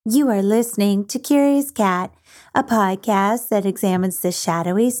You are listening to Curious Cat, a podcast that examines the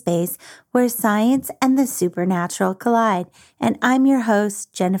shadowy space where science and the supernatural collide. And I'm your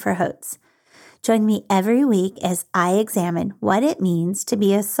host, Jennifer Holtz. Join me every week as I examine what it means to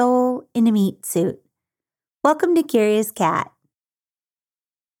be a soul in a meat suit. Welcome to Curious Cat.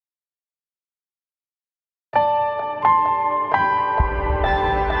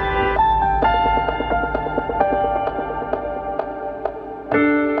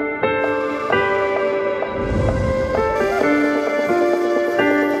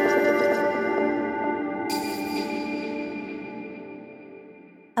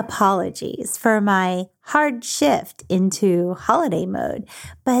 Apologies for my hard shift into holiday mode,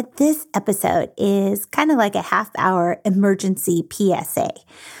 but this episode is kind of like a half-hour emergency PSA.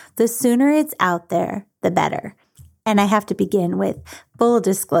 The sooner it's out there, the better. And I have to begin with full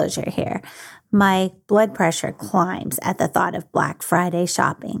disclosure here. My blood pressure climbs at the thought of Black Friday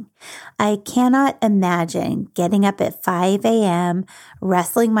shopping. I cannot imagine getting up at 5 a.m.,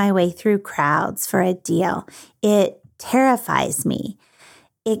 wrestling my way through crowds for a deal. It terrifies me.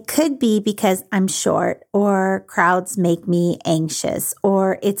 It could be because I'm short, or crowds make me anxious,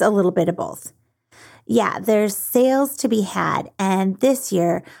 or it's a little bit of both. Yeah, there's sales to be had, and this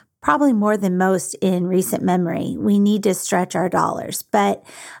year, probably more than most in recent memory, we need to stretch our dollars. But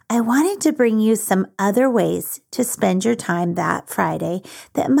I wanted to bring you some other ways to spend your time that Friday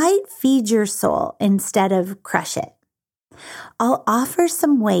that might feed your soul instead of crush it. I'll offer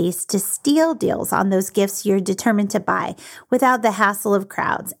some ways to steal deals on those gifts you're determined to buy without the hassle of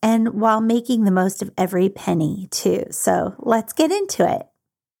crowds and while making the most of every penny too. So let's get into it.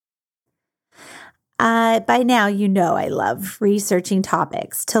 By now, you know I love researching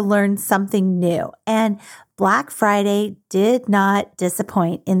topics to learn something new, and Black Friday did not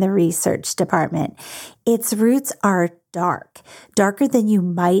disappoint in the research department. Its roots are darker than you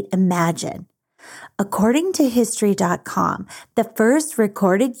might imagine. According to History.com, the first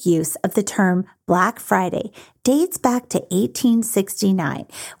recorded use of the term Black Friday dates back to 1869,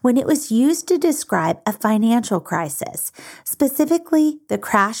 when it was used to describe a financial crisis, specifically the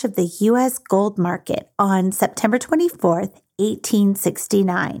crash of the U.S. gold market on September 24th,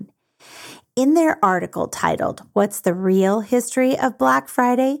 1869. In their article titled, "What's the Real History of Black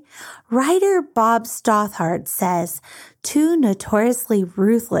Friday?" writer Bob Stothard says, two notoriously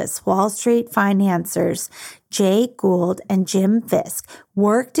ruthless Wall Street financiers, Jay Gould and Jim Fisk,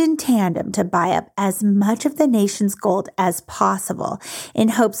 worked in tandem to buy up as much of the nation's gold as possible in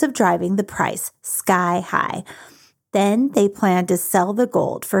hopes of driving the price sky high. Then they planned to sell the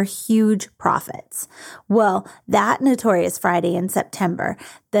gold for huge profits. Well, that notorious Friday in September,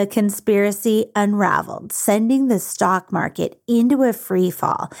 the conspiracy unraveled, sending the stock market into a free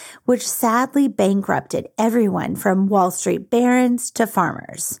fall, which sadly bankrupted everyone from Wall Street barons to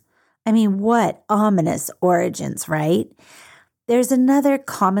farmers. I mean, what ominous origins, right? There's another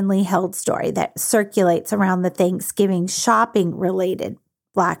commonly held story that circulates around the Thanksgiving shopping-related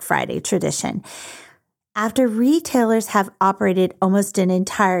Black Friday tradition. After retailers have operated almost an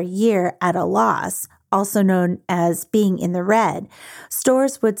entire year at a loss, also known as being in the red,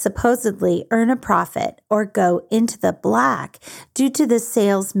 stores would supposedly earn a profit or go into the black due to the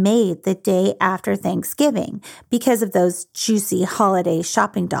sales made the day after Thanksgiving because of those juicy holiday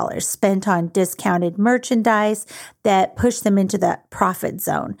shopping dollars spent on discounted merchandise that pushed them into the profit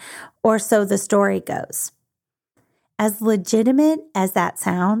zone, or so the story goes. As legitimate as that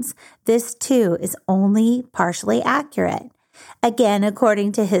sounds, this too is only partially accurate. Again,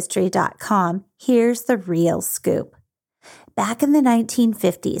 according to History.com, here's the real scoop. Back in the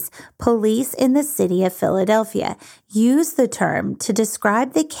 1950s, police in the city of Philadelphia used the term to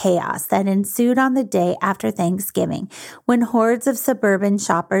describe the chaos that ensued on the day after Thanksgiving when hordes of suburban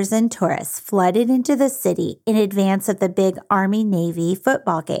shoppers and tourists flooded into the city in advance of the big Army-Navy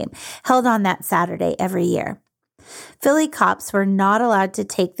football game held on that Saturday every year. Philly cops were not allowed to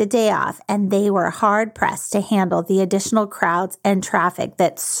take the day off, and they were hard-pressed to handle the additional crowds and traffic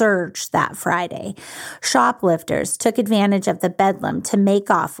that surged that Friday. Shoplifters took advantage of the bedlam to make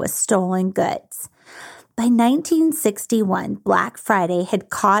off with stolen goods. By 1961, Black Friday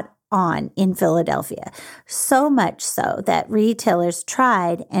had caught on in Philadelphia, so much so that retailers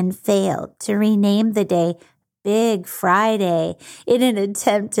tried and failed to rename the day Big Friday in an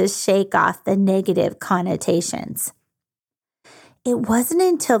attempt to shake off the negative connotations. It wasn't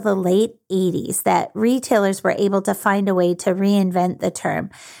until the late 80s that retailers were able to find a way to reinvent the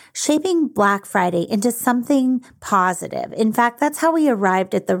term, shaping Black Friday into something positive. In fact, that's how we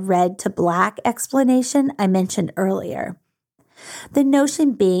arrived at the red to black explanation I mentioned earlier. The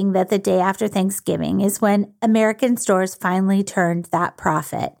notion being that the day after Thanksgiving is when American stores finally turned that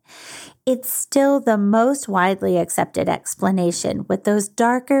profit. It's still the most widely accepted explanation, with those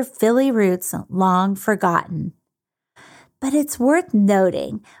darker Philly roots long forgotten. But it's worth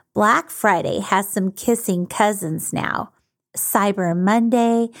noting, Black Friday has some kissing cousins now. Cyber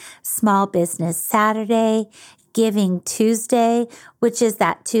Monday, Small Business Saturday, Giving Tuesday, which is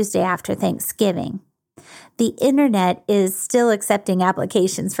that Tuesday after Thanksgiving. The internet is still accepting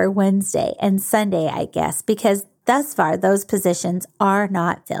applications for Wednesday and Sunday, I guess, because thus far those positions are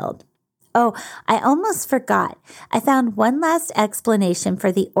not filled. Oh, I almost forgot. I found one last explanation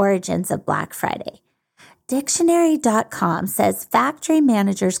for the origins of Black Friday. Dictionary.com says factory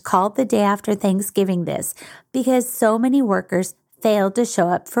managers called the day after Thanksgiving this because so many workers failed to show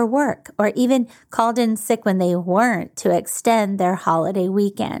up for work or even called in sick when they weren't to extend their holiday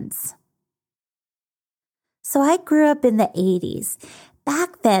weekends. So I grew up in the 80s.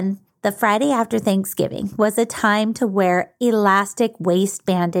 Back then, the Friday after Thanksgiving was a time to wear elastic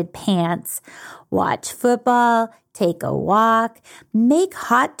waistbanded pants, watch football, take a walk, make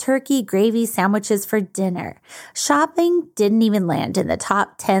hot turkey gravy sandwiches for dinner. Shopping didn't even land in the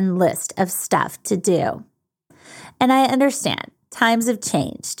top 10 list of stuff to do. And I understand, times have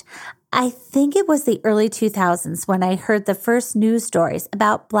changed. I think it was the early 2000s when I heard the first news stories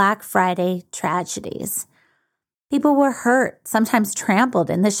about Black Friday tragedies. People were hurt, sometimes trampled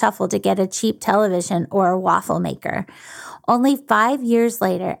in the shuffle to get a cheap television or a waffle maker. Only 5 years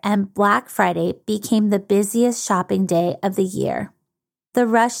later, and Black Friday became the busiest shopping day of the year. The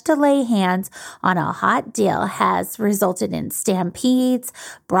rush to lay hands on a hot deal has resulted in stampedes,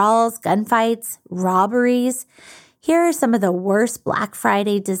 brawls, gunfights, robberies. Here are some of the worst Black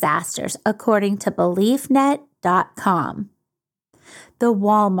Friday disasters, according to BeliefNet.com. The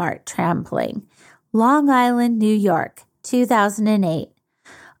Walmart trampling. Long Island, New York, 2008.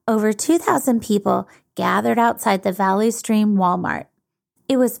 Over 2,000 people gathered outside the Valley Stream Walmart.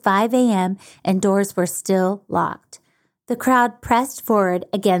 It was 5 a.m. and doors were still locked. The crowd pressed forward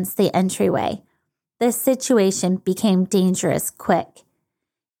against the entryway. The situation became dangerous quick.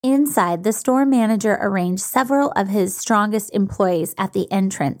 Inside, the store manager arranged several of his strongest employees at the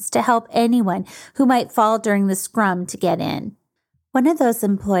entrance to help anyone who might fall during the scrum to get in. One of those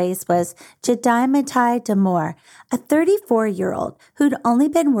employees was Jedimatai Damore, a 34-year-old who'd only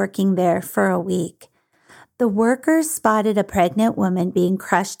been working there for a week. The workers spotted a pregnant woman being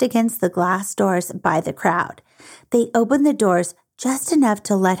crushed against the glass doors by the crowd. They opened the doors just enough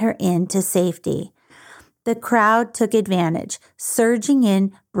to let her in to safety. The crowd took advantage, surging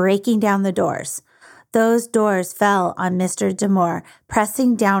in, breaking down the doors. Those doors fell on Mr. Damore,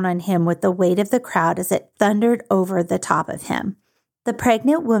 pressing down on him with the weight of the crowd as it thundered over the top of him. The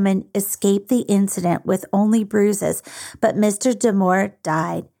pregnant woman escaped the incident with only bruises, but Mr. Damore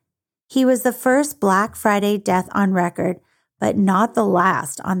died. He was the first Black Friday death on record, but not the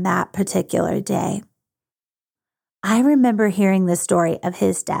last on that particular day. I remember hearing the story of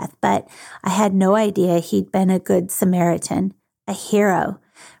his death, but I had no idea he'd been a good Samaritan, a hero.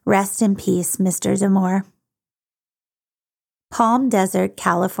 Rest in peace, Mr. Damore. Palm Desert,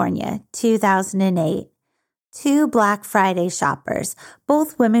 California, 2008. Two Black Friday shoppers,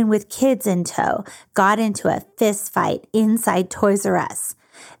 both women with kids in tow, got into a fist fight inside Toys R Us.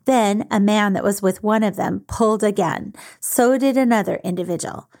 Then a man that was with one of them pulled a gun. So did another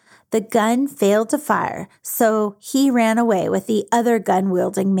individual. The gun failed to fire, so he ran away with the other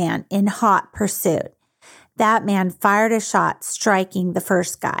gun-wielding man in hot pursuit. That man fired a shot, striking the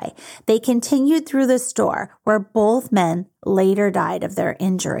first guy. They continued through the store, where both men later died of their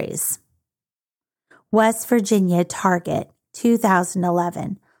injuries. West Virginia, Target,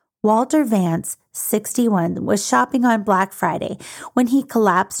 2011. Walter Vance, 61, was shopping on Black Friday when he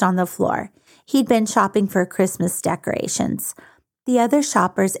collapsed on the floor. He'd been shopping for Christmas decorations. The other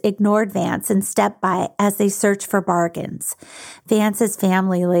shoppers ignored Vance and stepped by as they searched for bargains. Vance's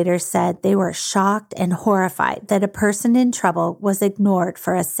family later said they were shocked and horrified that a person in trouble was ignored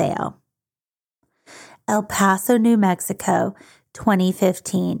for a sale. El Paso, New Mexico,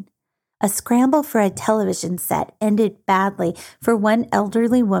 2015. A scramble for a television set ended badly for one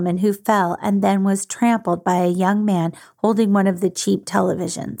elderly woman who fell and then was trampled by a young man holding one of the cheap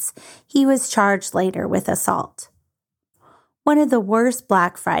televisions. He was charged later with assault. One of the worst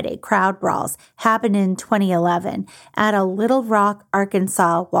Black Friday crowd brawls happened in 2011 at a Little Rock,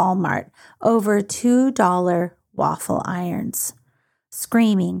 Arkansas Walmart over $2 waffle irons.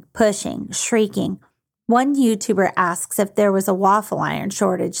 Screaming, pushing, shrieking. One YouTuber asks if there was a waffle iron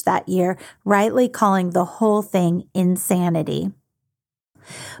shortage that year, rightly calling the whole thing insanity.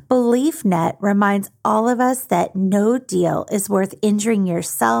 BeliefNet reminds all of us that no deal is worth injuring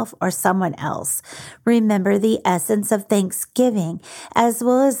yourself or someone else. Remember the essence of Thanksgiving as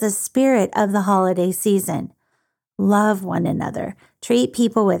well as the spirit of the holiday season. Love one another. Treat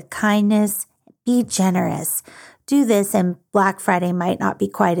people with kindness. Be generous. Do this and Black Friday might not be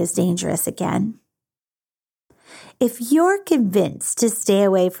quite as dangerous again. If you're convinced to stay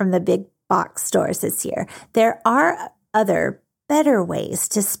away from the big box stores this year, there are other better ways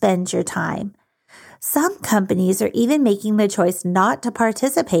to spend your time. Some companies are even making the choice not to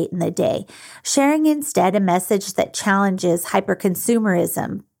participate in the day, sharing instead a message that challenges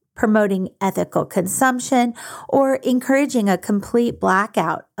hyperconsumerism, promoting ethical consumption, or encouraging a complete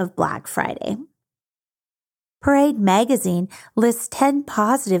blackout of Black Friday. Parade magazine lists 10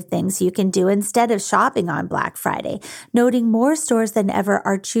 positive things you can do instead of shopping on Black Friday, noting more stores than ever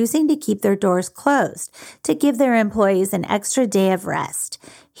are choosing to keep their doors closed to give their employees an extra day of rest.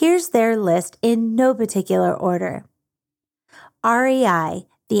 Here's their list in no particular order. REI,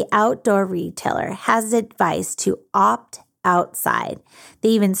 the outdoor retailer, has advice to opt outside. They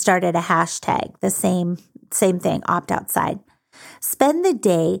even started a hashtag, the same thing, opt outside. Spend the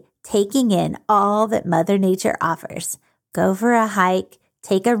day taking in all that Mother Nature offers. Go for a hike,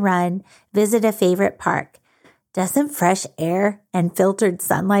 take a run, visit a favorite park. Doesn't fresh air and filtered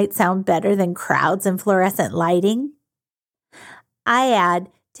sunlight sound better than crowds and fluorescent lighting? I add,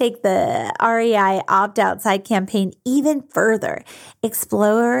 take the REI Opt Outside campaign even further.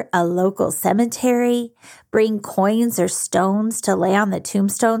 Explore a local cemetery, bring coins or stones to lay on the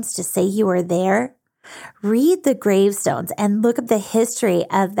tombstones to say you were there. Read the gravestones and look up the history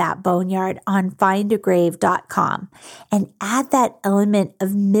of that boneyard on findagrave.com and add that element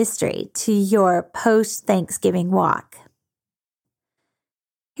of mystery to your post-Thanksgiving walk.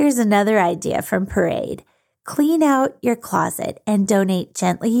 Here's another idea from Parade. Clean out your closet and donate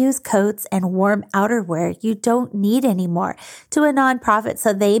gently used coats and warm outerwear you don't need anymore to a nonprofit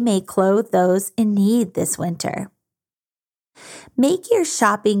so they may clothe those in need this winter. Make your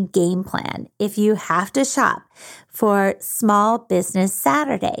shopping game plan if you have to shop for Small Business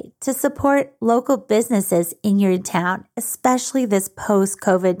Saturday to support local businesses in your town, especially this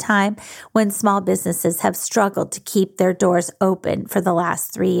post-COVID time when small businesses have struggled to keep their doors open for the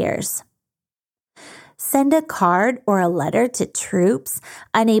last 3 years. Send a card or a letter to troops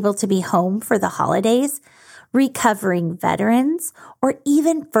unable to be home for the holidays, recovering veterans, or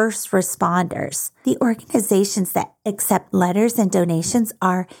even first responders. The organizations that accept letters and donations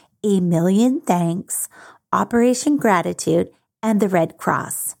are A Million Thanks, Operation Gratitude, and the Red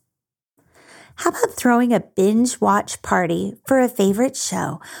Cross. How about throwing a binge watch party for a favorite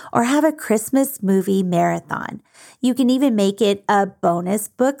show or have a Christmas movie marathon? You can even make it a bonus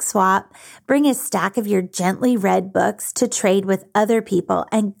book swap. Bring a stack of your gently read books to trade with other people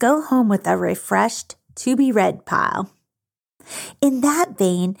and go home with a refreshed to-be-read pile. In that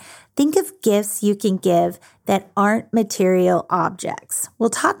vein, think of gifts you can give that aren't material objects. We'll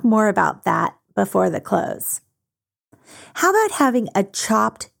talk more about that before the close. How about having a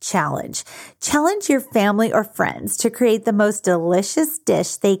chopped challenge? Challenge your family or friends to create the most delicious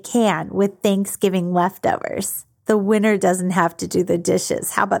dish they can with Thanksgiving leftovers. The winner doesn't have to do the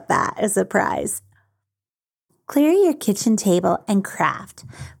dishes. How about that as a prize? Clear your kitchen table and craft.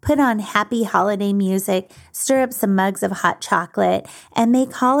 Put on happy holiday music, stir up some mugs of hot chocolate, and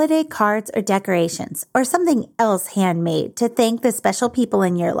make holiday cards or decorations or something else handmade to thank the special people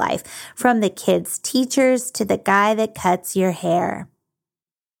in your life, from the kids' teachers to the guy that cuts your hair.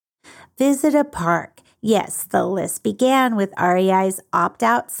 Visit a park. Yes, the list began with REI's Opt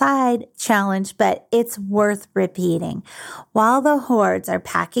Outside challenge, but it's worth repeating. While the hordes are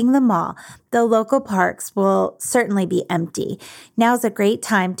packing the mall, the local parks will certainly be empty. Now's a great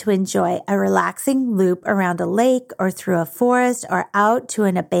time to enjoy a relaxing loop around a lake or through a forest or out to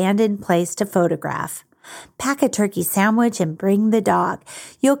an abandoned place to photograph. Pack a turkey sandwich and bring the dog.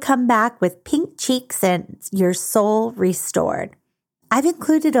 You'll come back with pink cheeks and your soul restored. I've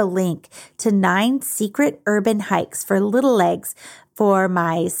included a link to 9 secret urban hikes for little legs for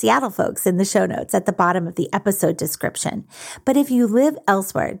my Seattle folks in the show notes at the bottom of the episode description. But if you live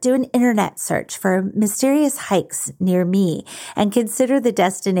elsewhere, do an internet search for mysterious hikes near me and consider the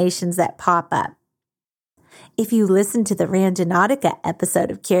destinations that pop up. If you listened to the Randonautica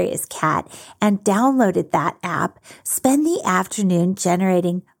episode of Curious Cat and downloaded that app, spend the afternoon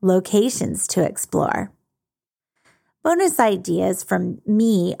generating locations to explore. Bonus ideas from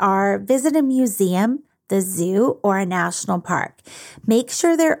me are visit a museum, the zoo, or a national park. Make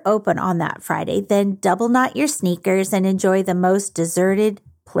sure they're open on that Friday, then double knot your sneakers and enjoy the most deserted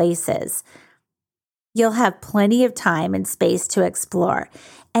places. You'll have plenty of time and space to explore.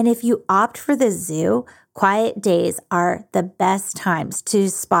 And if you opt for the zoo, quiet days are the best times to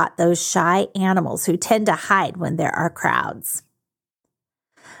spot those shy animals who tend to hide when there are crowds.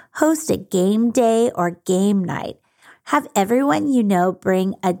 Host a game day or game night. Have everyone you know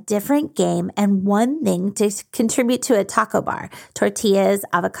bring a different game and one thing to contribute to a taco bar. Tortillas,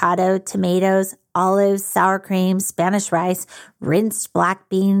 avocado, tomatoes, olives, sour cream, Spanish rice, rinsed black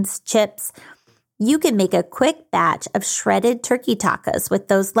beans, chips. You can make a quick batch of shredded turkey tacos with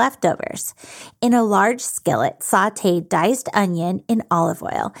those leftovers. In a large skillet, sauté diced onion in olive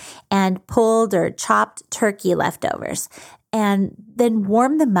oil and pulled or chopped turkey leftovers. And then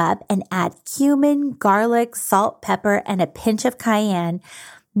warm them up and add cumin, garlic, salt, pepper, and a pinch of cayenne.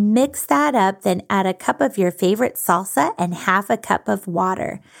 Mix that up, then add a cup of your favorite salsa and half a cup of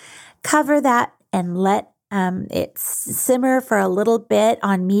water. Cover that and let it simmer for a little bit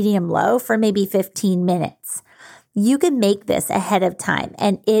on medium-low for maybe 15 minutes. You can make this ahead of time,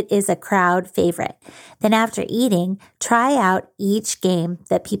 and it is a crowd favorite. Then after eating, try out each game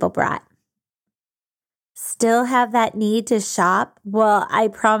that people brought. Still have that need to shop? Well, I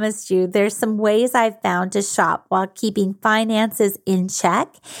promised you there's some ways I've found to shop while keeping finances in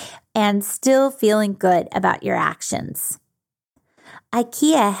check and still feeling good about your actions.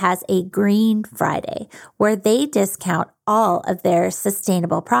 IKEA has a Green Friday where they discount all of their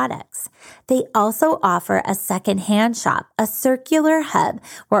sustainable products. They also offer a secondhand shop, a circular hub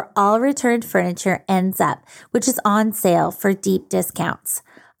where all returned furniture ends up, which is on sale for deep discounts.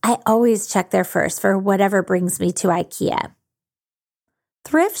 I always check there first for whatever brings me to IKEA.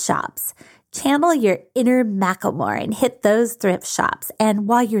 Thrift shops. Channel your inner Macklemore and hit those thrift shops. And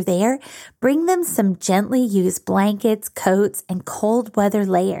while you're there, bring them some gently used blankets, coats, and cold weather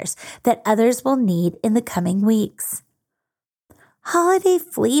layers that others will need in the coming weeks. Holiday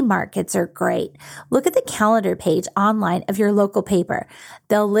flea markets are great. Look at the calendar page online of your local paper.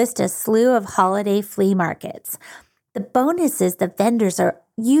 They'll list a slew of holiday flea markets. The bonus is the vendors are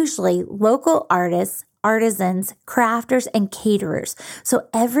usually local artists, artisans, crafters, and caterers. So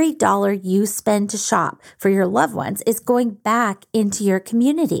every dollar you spend to shop for your loved ones is going back into your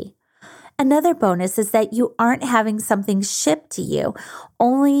community. Another bonus is that you aren't having something shipped to you.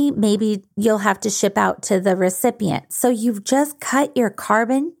 Only maybe you'll have to ship out to the recipient. So you've just cut your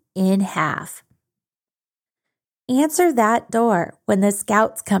carbon in half. Answer that door when the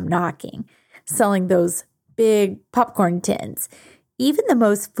scouts come knocking, selling those big popcorn tins. Even the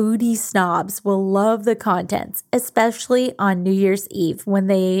most foodie snobs will love the contents, especially on New Year's Eve when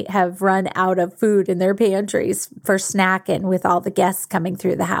they have run out of food in their pantries for snacking with all the guests coming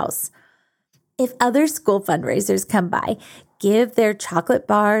through the house. If other school fundraisers come by, give their chocolate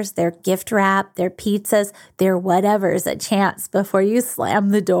bars, their gift wrap, their pizzas, their whatevers a chance before you slam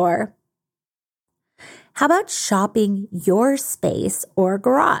the door. How about shopping your space or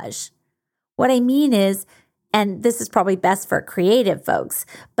garage? What I mean is, and this is probably best for creative folks,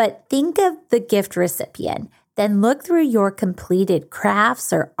 but think of the gift recipient. Then look through your completed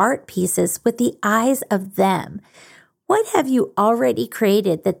crafts or art pieces with the eyes of them. What have you already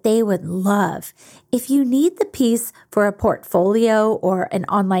created that they would love? If you need the piece for a portfolio or an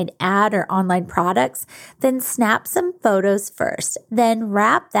online ad or online products, then snap some photos first, then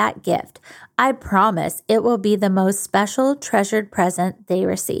wrap that gift. I promise it will be the most special, treasured present they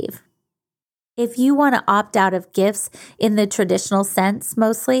receive. If you want to opt out of gifts in the traditional sense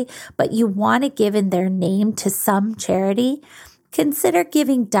mostly, but you want to give in their name to some charity, consider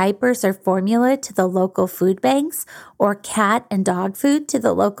giving diapers or formula to the local food banks or cat and dog food to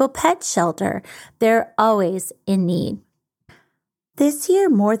the local pet shelter. They're always in need. This year,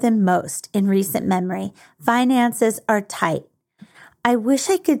 more than most in recent memory, finances are tight. I wish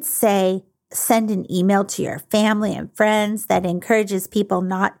I could say, send an email to your family and friends that encourages people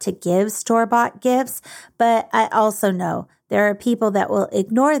not to give store-bought gifts, but I also know there are people that will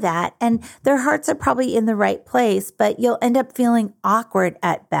ignore that, and their hearts are probably in the right place, but you'll end up feeling awkward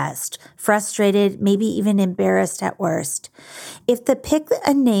at best, frustrated, maybe even embarrassed at worst. If the pick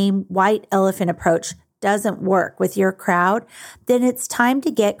a name white elephant approach doesn't work with your crowd, then it's time to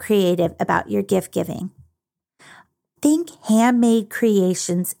get creative about your gift giving. Think handmade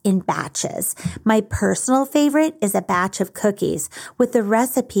creations in batches. My personal favorite is a batch of cookies with the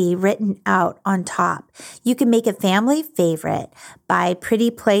recipe written out on top. You can make a family favorite, buy pretty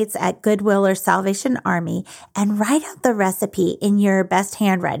plates at Goodwill or Salvation Army, and write out the recipe in your best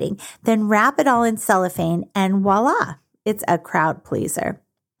handwriting. Then wrap it all in cellophane and voila, it's a crowd pleaser.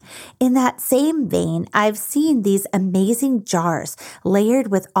 In that same vein, I've seen these amazing jars layered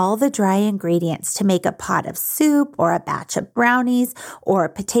with all the dry ingredients to make a pot of soup or a batch of brownies or a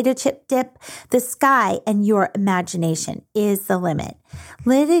potato chip dip. The sky and your imagination is the limit.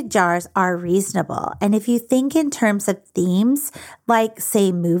 Lidded jars are reasonable. And if you think in terms of themes, like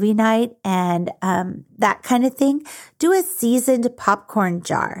say movie night and that kind of thing, do a seasoned popcorn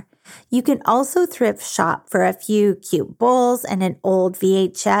jar. You can also thrift shop for a few cute bowls and an old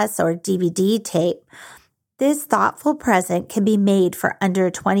VHS or DVD tape. This thoughtful present can be made for under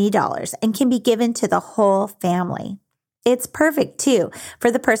 $20 and can be given to the whole family. It's perfect, too,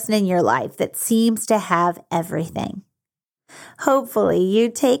 for the person in your life that seems to have everything. Hopefully, you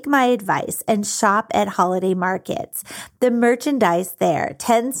take my advice and shop at holiday markets. The merchandise there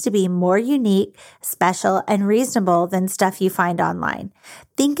tends to be more unique, special, and reasonable than stuff you find online.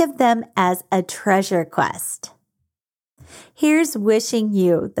 Think of them as a treasure quest. Here's wishing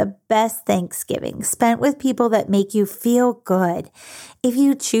you the best Thanksgiving spent with people that make you feel good. If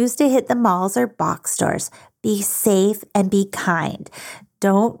you choose to hit the malls or box stores, be safe and be kind.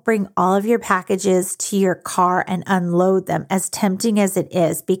 Don't bring all of your packages to your car and unload them, as tempting as it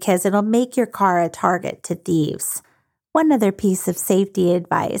is, because it'll make your car a target to thieves. One other piece of safety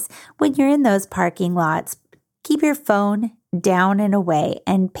advice: when you're in those parking lots, keep your phone down and away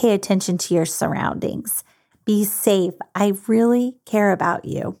and pay attention to your surroundings. Be safe. I really care about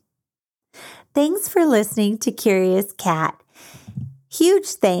you. Thanks for listening to Curious Cat. Huge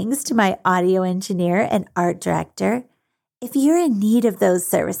thanks to my audio engineer and art director. If you're in need of those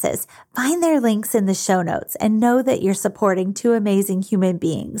services, find their links in the show notes and know that you're supporting two amazing human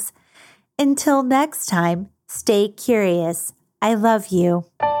beings. Until next time, stay curious. I love you.